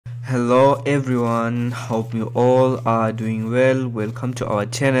Hello everyone, hope you all are doing well. Welcome to our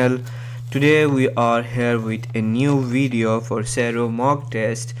channel. Today we are here with a new video for SERU mock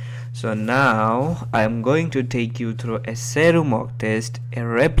test. So now I am going to take you through a SERU mock test, a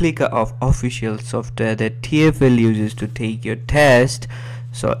replica of official software that TfL uses to take your test.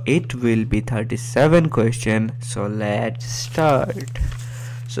 So it will be 37 questions. So let's start.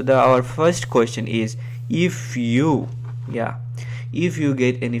 So our first question is, if you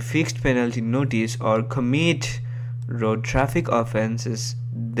get any fixed penalty notice or commit road traffic offenses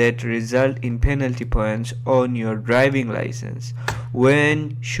that result in penalty points on your driving license,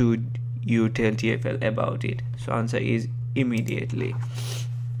 when should you tell TfL about it? So answer is immediately.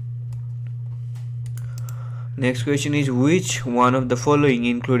 Next question is, which one of the following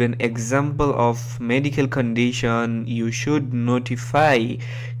include an example of medical condition you should notify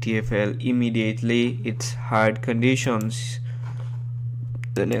TfL immediately? It's heart conditions.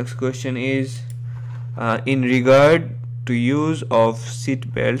 The next question is, in regard to use of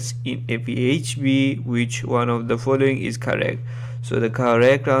seat belts in a PHB, which one of the following is correct? So the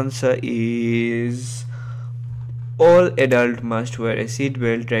correct answer is all adult must wear a seat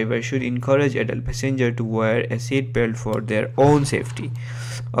belt. Driver should encourage adult passenger to wear a seat belt for their own safety.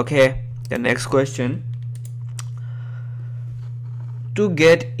 Okay, the next question. To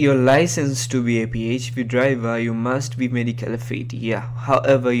get your license to be a PHB driver, you must be medically fit.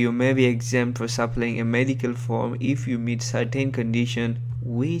 However, you may be exempt for supplying a medical form if you meet certain condition.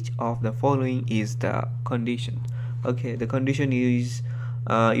 Which of the following is the condition? Okay, the condition is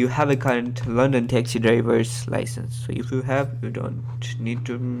you have a current London taxi driver's license. So if you have, you don't need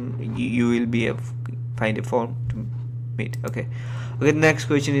to. You will be find a form to meet. Okay. The next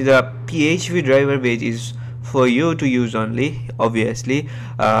question is, a PHB driver badge is for you to use only, obviously.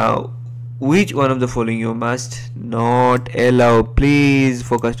 Which one of the following you must not allow? Please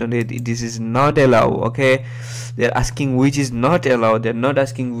focus on it. This is not allowed. Okay, they're asking which is not allowed, they're not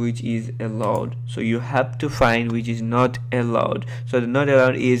asking which is allowed. So you have to find which is not allowed. So the not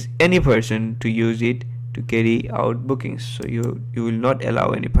allowed is any person to use it to carry out bookings. So you will not allow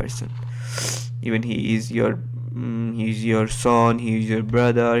any person, even he is your son, he is your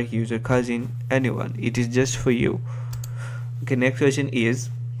brother, he is your cousin, anyone. It is just for you. Okay, next question is,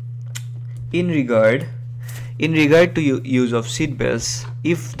 in regard to use of seat belts,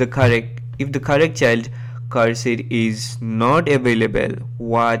 if the correct child car seat is not available,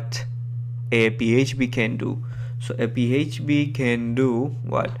 what a PHB can do? So a PHB can do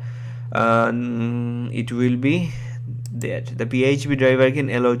what? It will be that the PHB driver can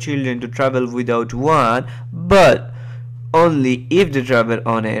allow children to travel without one, but only if they travel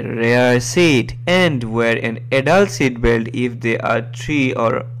on a rear seat, and wear an adult seat belt if they are 3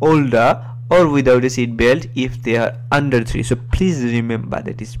 or older, or without a seat belt if they are under 3. So please remember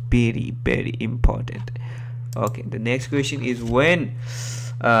that is very, very important. Okay, the next question is, when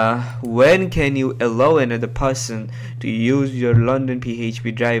can you allow another person to use your London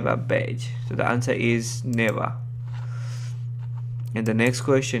PHB driver badge? So the answer is never. And the next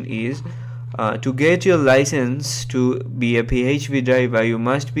question is, to get your license to be a PHB driver, you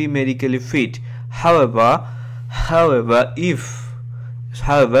must be medically fit. However,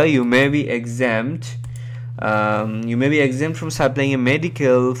 you may be exempt. You may be exempt from supplying a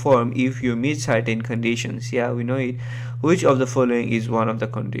medical form if you meet certain conditions. Yeah, we know it. Which of the following is one of the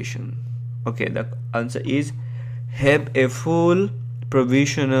condition? Okay, the answer is have a full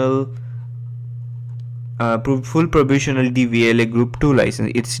provisional DVLA Group 2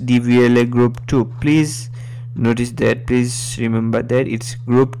 license. It's DVLA Group 2. Please notice that. Please remember that it's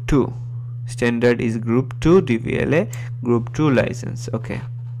Group 2. Standard is Group 2, DVLA Group 2 license. Okay.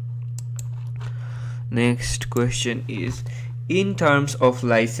 Next question is, in terms of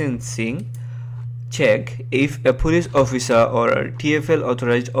licensing check, if a police officer or a TfL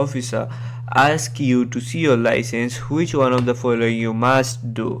authorized officer ask you to see your license, which one of the following you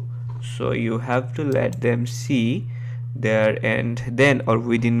must do? So you have to let them see there and then, or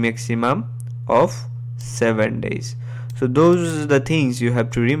within maximum of 7 days. So those are the things you have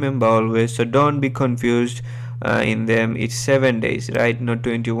to remember always. So don't be confused in them. It's 7 days, right? Not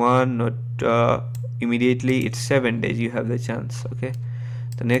 21, not immediately. It's 7 days. You have the chance. Okay.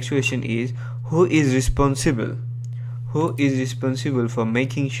 The next question is, who is responsible for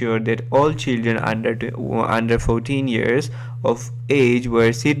making sure that all children under 14 years of age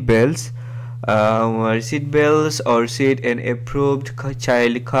wear seat belts or sit an approved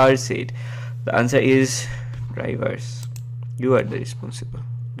child car seat? The answer is drivers. You are the responsible.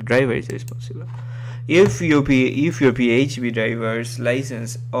 The driver is responsible. If your PHB driver's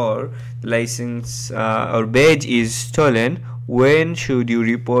license or badge is stolen, when should you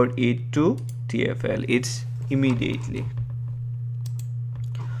report it to TfL? It's immediately.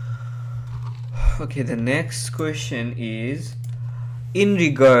 Okay, the next question is, in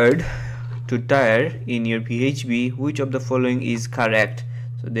regard to tire in your PHB, which of the following is correct?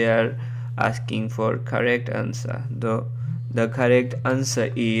 So they are asking for correct answer. The correct answer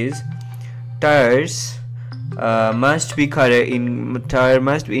is tires must be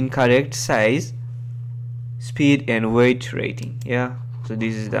in correct size, speed and weight rating. Yeah, so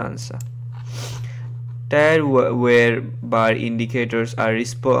this is the answer. Tire wear bar indicators are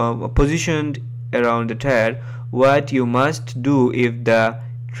positioned around the tire. What you must do if the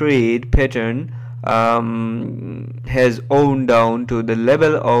tread pattern has worn down to the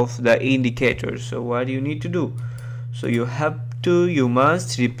level of the indicators. So what you need to do? So you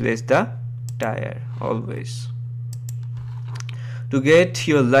must replace the tire always. To get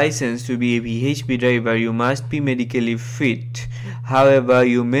your license to be a PHB driver, you must be medically fit. However,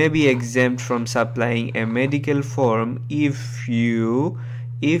 you may be exempt from supplying a medical form if you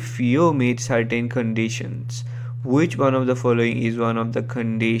meet certain conditions. Which one of the following is one of the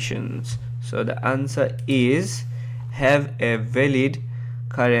conditions? So the answer is have a valid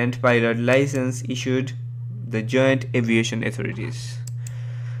current pilot license issued the Joint Aviation Authorities.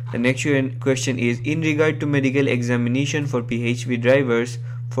 The next question is, in regard to medical examination for PHV drivers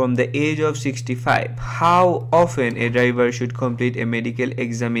from the age of 65, how often a driver should complete a medical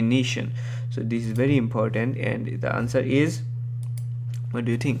examination? So this is very important, and the answer is, what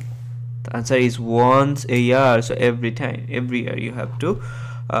do you think? The answer is once a year. So every year you have to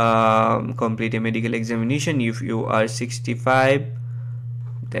complete a medical examination if you are 65.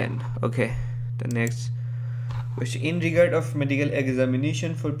 Then okay, the next question, in regard of medical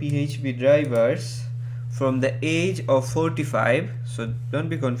examination for PHV drivers from the age of 45, so don't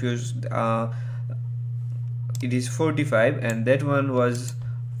be confused, it is 45 and that one was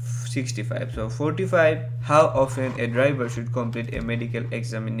 65. So 45, how often a driver should complete a medical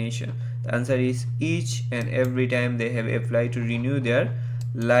examination? The answer is each and every time they have applied to renew their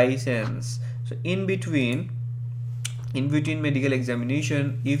license. So in between medical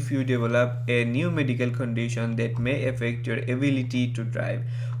examination, if you develop a new medical condition that may affect your ability to drive,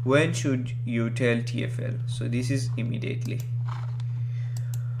 when should you tell TfL? So this is immediately.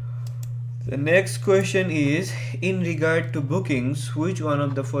 The next question is, in regard to bookings, which one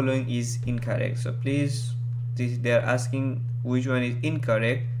of the following is incorrect? So please, they are asking which one is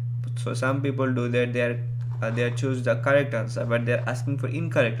incorrect. So some people do that, they choose the correct answer, but they are asking for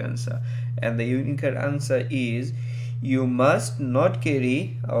incorrect answer, and the incorrect answer is, you must not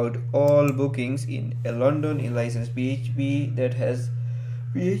carry out all bookings in a London licensed PHB that has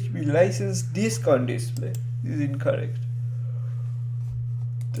PHB license discount display. This is incorrect.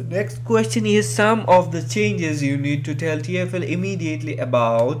 The next question is, some of the changes you need to tell TfL immediately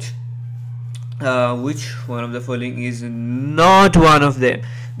about. Which one of the following is not one of them?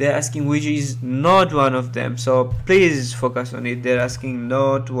 They're asking which is not one of them, so please focus on it. They're asking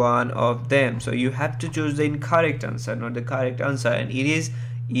not one of them, so you have to choose the incorrect answer, not the correct answer, and it is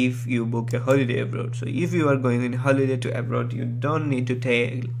if you book a holiday abroad. So if you are going on holiday to abroad, you don't need to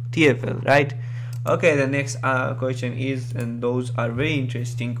take TfL, right? Okay, the next question is, and those are very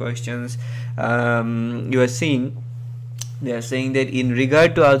interesting questions. You are seeing they are saying that in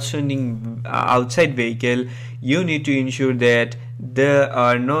regard to outstanding outside vehicle, you need to ensure that there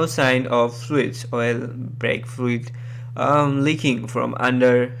are no sign of fluids, oil, brake fluid leaking from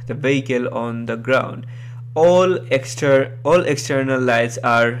under the vehicle on the ground. All external lights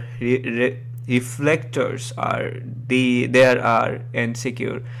are reflectors are there are and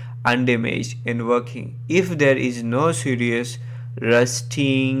secure, undamaged and working. If there is no serious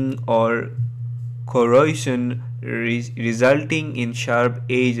rusting or corrosion resulting in sharp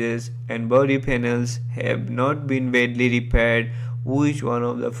edges and body panels have not been badly repaired, which one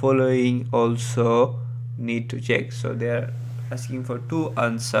of the following also need to check? So they are asking for two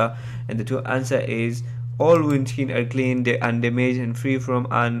answer, and the two answer is all windscreen are clean, they undamaged and free from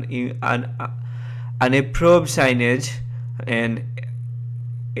unapproved signage and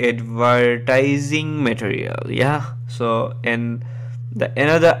advertising material. Yeah, so and the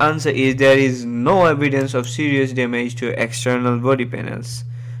another answer is there is no evidence of serious damage to external body panels.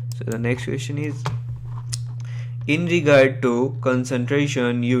 So the next question is, in regard to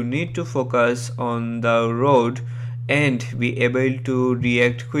concentration, you need to focus on the road and be able to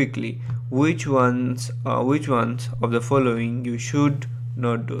react quickly. Which ones of the following you should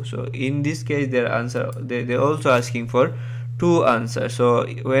not do? So in this case, their answer they're also asking for two answers. So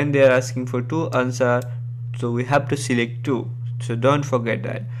when they are asking for two answers, so we have to select two. So don't forget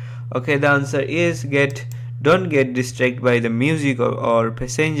that. Okay, the answer is get Don't get distracted by the music or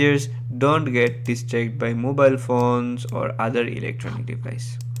passengers. Don't get distracted by mobile phones or other electronic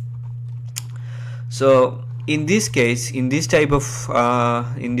device. So in this case, in this type of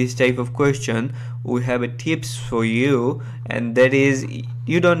question, we have a tips for you, and that is,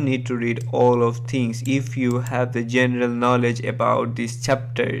 you don't need to read all of things. If you have the general knowledge about these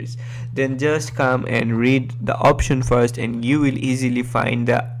chapters, then just come and read the option first, and you will easily find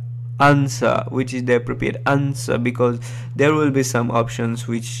the answer, which is the appropriate answer, because there will be some options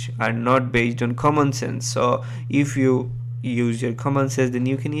which are not based on common sense. So if you use your common sense, then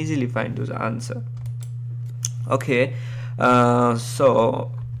you can easily find those answer. Okay,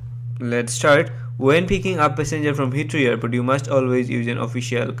 so let's start. When picking up passenger from Heathrow Airport, you must always use an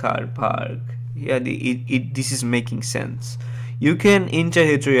official car park. Yeah, this is making sense. You can enter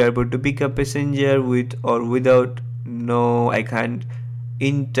Heathrow Airport to pick up passenger with or without. No, I can't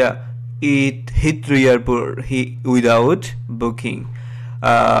enter Heathrow Airport without booking.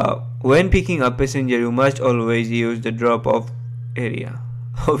 When picking up passenger, you must always use the drop-off area.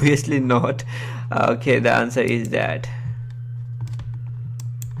 Obviously not. Okay, the answer is that.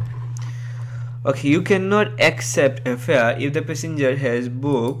 Okay, you cannot accept a fare if the passenger has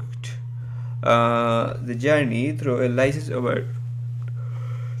booked the journey through a licensed Uber.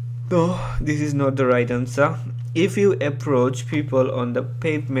 No, this is not the right answer. If you approach people on the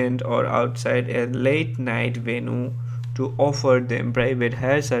pavement or outside a late night venue to offer them private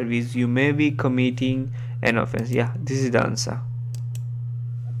hire service, you may be committing an offense. Yeah, this is the answer.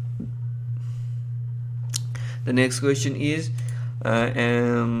 The next question is,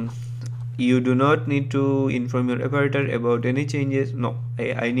 you do not need to inform your operator about any changes. No,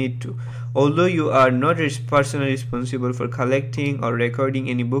 I need to. Although you are not personally responsible for collecting or recording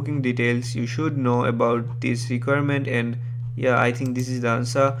any booking details, you should know about this requirement. And yeah, I think this is the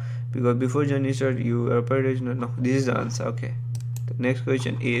answer, because before journey start, your operator is not. No, this is the answer. Okay. The next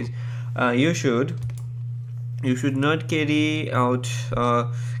question is, you should not carry out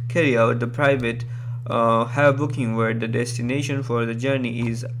the private hire booking where the destination for the journey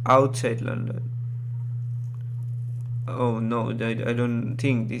is outside London. Oh no, I don't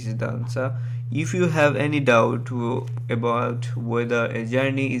think this is the answer. If you have any doubt about whether a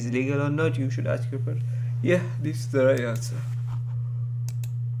journey is legal or not, you should ask your partner. Yeah, this is the right answer.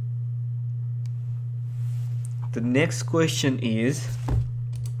 The next question is,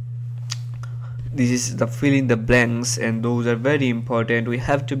 this is the fill in the blanks, and those are very important. We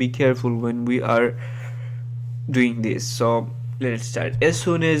have to be careful when we are doing this. So let's start. As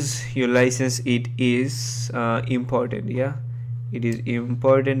soon as you license, it is important. Yeah, it is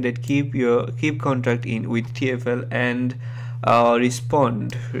important that keep contact in with TfL and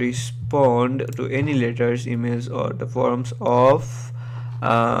respond to any letters, emails, or the forms of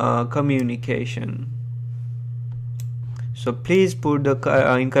communication. So please put the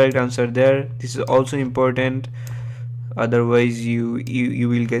incorrect answer there. This is also important, otherwise you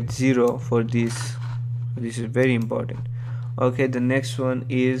will get 0 for this. This is very important. Okay, the next one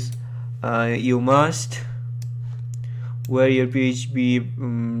is, you must wear your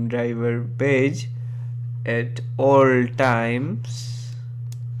PHB driver badge at all times.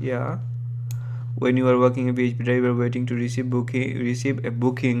 Yeah, when you are working a PHB driver waiting to receive a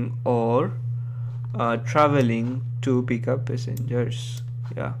booking or traveling to pick up passengers.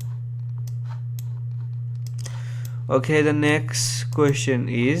 Yeah. Okay, the next question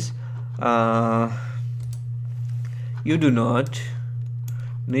is, you do not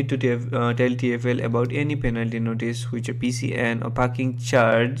need to tell TfL about any penalty notice, which are PCN or parking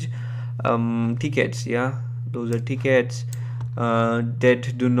charge tickets. Yeah, those are tickets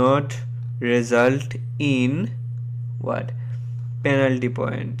that do not result in what? Penalty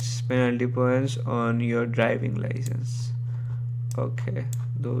points on your driving license. Okay,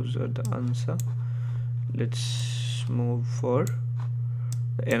 those are the answer. Let's move for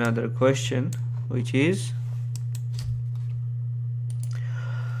another question, which is,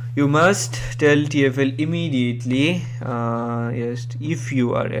 you must tell TfL immediately yes, if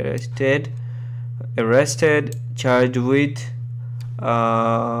you are arrested, charged with,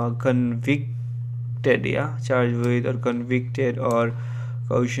 convicted, charged with or convicted or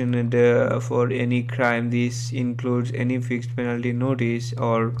cautioned for any crime. This includes any fixed penalty notice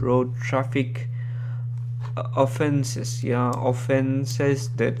or road traffic offenses. Yeah, offenses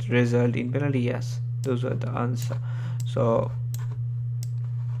that result in penalty. Yes, those are the answer. So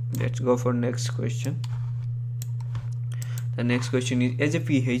let's go for next question. The next question is, as a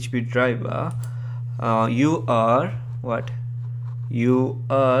PHP driver, you are what? You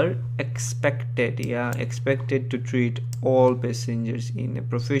are expected to treat all passengers in a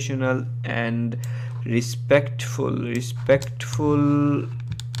professional and respectful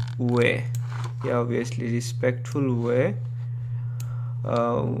way. Yeah, obviously respectful way,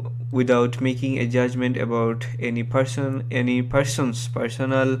 without making a judgment about any person's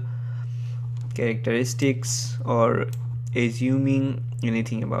personal characteristics or assuming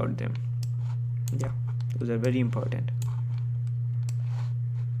anything about them. Yeah, those are very important.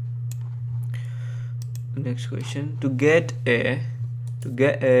 Next question: to get a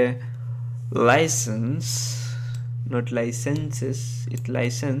license, not licenses, it's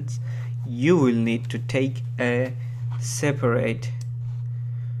license, you will need to take a separate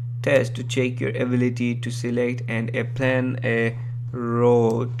test to check your ability to select and plan a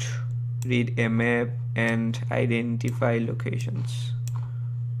route, read a map, and identify locations.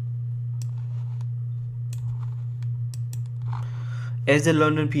 As a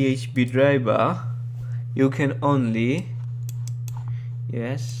London PHP driver, you can only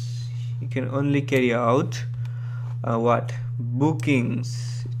carry out what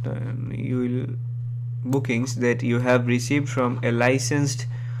bookings bookings that you have received from a licensed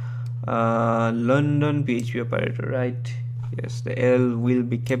London PHP operator, right? Yes, the L will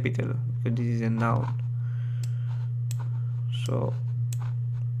be capital because this is a noun. So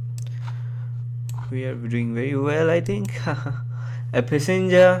we are doing very well, I think. A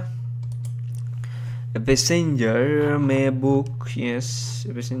passenger may book, yes,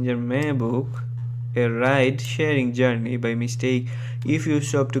 a passenger may book a ride sharing journey by mistake if you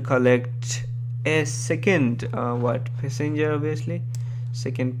stop to collect a second passenger, obviously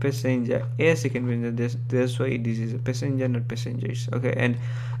second passenger. That's why this is a passenger, not passengers. Okay, and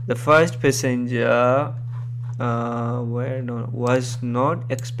the first passenger was not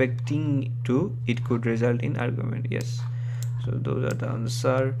expecting to, it could result in argument. Yes, so those are the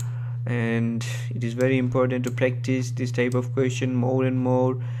answer. And it is very important to practice this type of question more and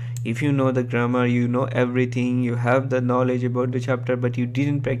more. If you know the grammar, you know everything, you have the knowledge about the chapter, but you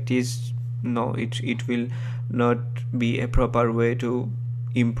didn't practice, no, it will not be a proper way to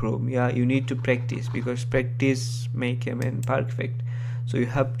improve. Yeah, you need to practice, because practice make a man perfect. So you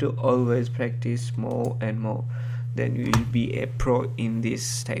have to always practice more and more, then you will be a pro in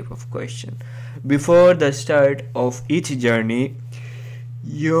this type of question. Before the start of each journey,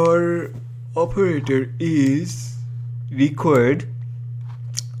 your operator is required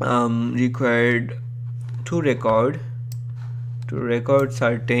to record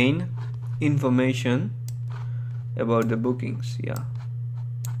certain information about the bookings. Yeah,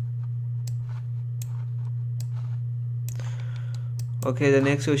 okay, the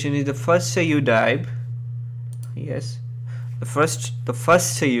next question is: the first say you dive. Yes, the first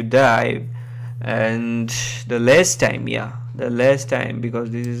say you dive, and the last time. Yeah, the last time,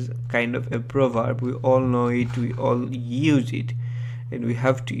 because this is kind of a proverb, we all know it, we all use it, and we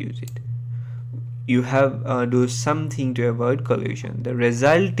have to use it. You have do something to avoid collision. The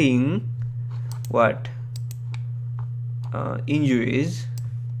resulting injuries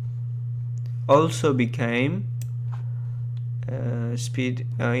also became speed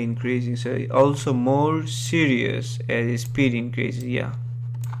increasing, so also more serious as speed increases. Yeah,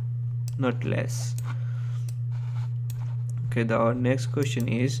 not less. Okay, our next question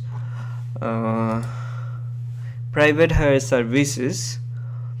is private hire services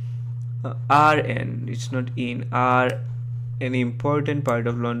are it's not in, are an important part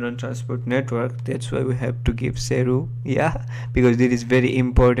of London transport network. That's why we have to give SERU. Yeah, because it is very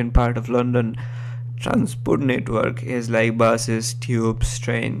important part of London transport network, is like buses, tubes,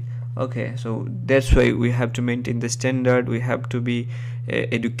 train. Okay, so that's why we have to maintain the standard, we have to be an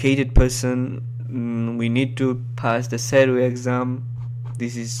educated person. We need to pass the SERU exam.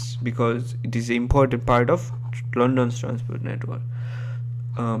 This is because it is an important part of London's transport network.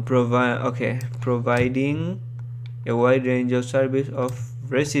 Providing a wide range of service of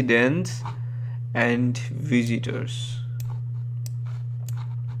residents and visitors.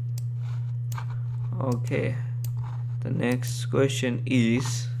 Okay, the next question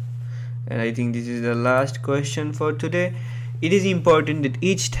is, and I think this is the last question for today: it is important that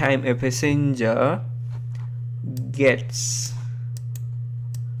each time a passenger gets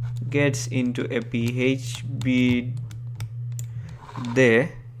into a PHB, they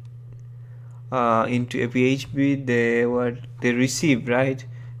receive, right?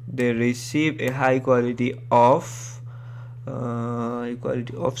 They receive a high quality of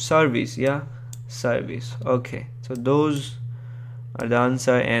service. Yeah, service. Okay, so those are the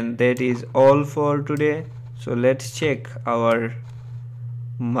answer, and that is all for today. So let's check our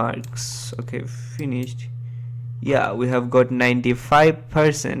marks. Okay, finished. Yeah, we have got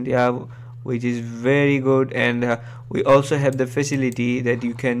 95%. Yeah, which is very good. And we also have the facility that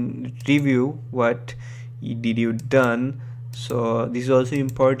you can review what did you done. So this is also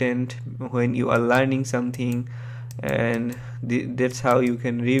important when you are learning something, and that's how you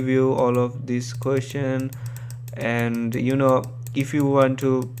can review all of this question. And if you want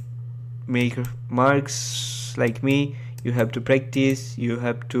to make marks like me, you have to practice,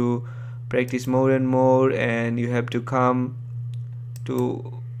 more and more, and you have to come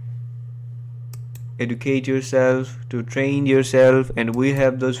to educate yourself, to train yourself, and we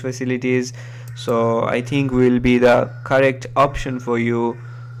have those facilities. So I think will be the correct option for you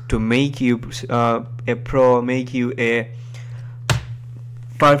to make you a pro, make you a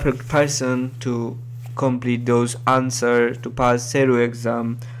perfect person to complete those answers to pass SERU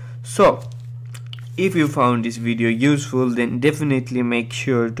exam. So if you found this video useful, then definitely make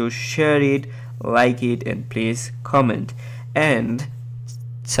sure to share it, like it, and please comment and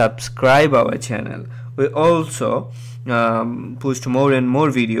subscribe our channel. We also post more and more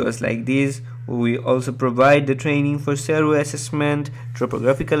videos like this. We also provide the training for SERU assessment,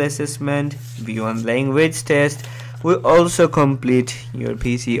 topographical assessment, B1 language test. We also complete your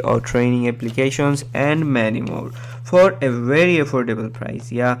PC or training applications and many more for a very affordable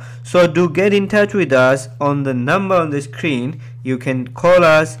price. Yeah, so do get in touch with us on the number on the screen. You can call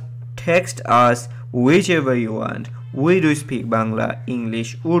us, text us, whichever you want. We do speak Bangla,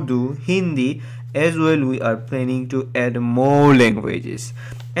 English, Urdu, Hindi as well. We are planning to add more languages.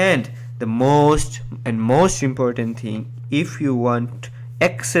 And the most important thing, if you want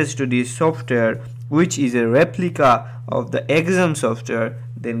access to this software, which is a replica of the exam software,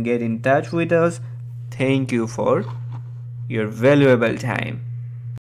 then get in touch with us. Thank you for your valuable time.